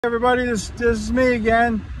Everybody, this is me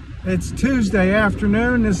again. It's Tuesday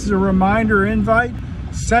afternoon. This is a reminder invite.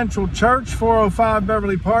 Central Church, 405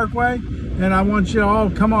 Beverly Parkway. And I want you to all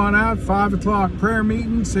come on out. 5 o'clock prayer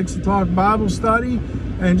meeting, 6 o'clock Bible study.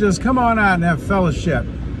 And just come on out and have fellowship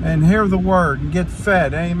and hear the word and get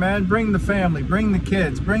fed. Amen. Bring the family, bring the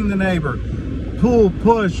kids, bring the neighbor. Pull,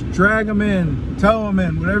 push, drag them in, tow them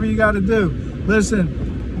in, whatever you got to do. Listen.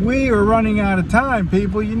 We are running out of time,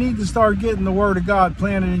 people. You need to start getting the Word of God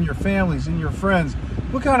planted in your families, in your friends.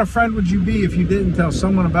 What kind of friend would you be if you didn't tell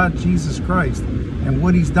someone about Jesus Christ and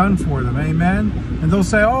what He's done for them? Amen? And they'll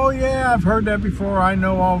say, oh, yeah, I've heard that before. I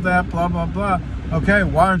know all that, blah, blah, blah. Okay,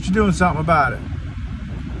 why aren't you doing something about it?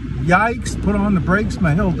 Yikes, put on the brakes,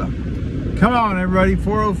 Mahilda. Come on, everybody.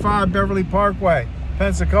 405 Beverly Parkway,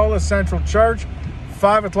 Pensacola Central Church.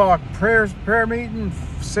 5 o'clock prayer meeting,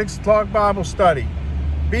 6 o'clock Bible study.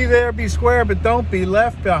 Be there, be square, but don't be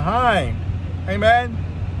left behind. Amen?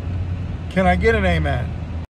 Can I get an amen?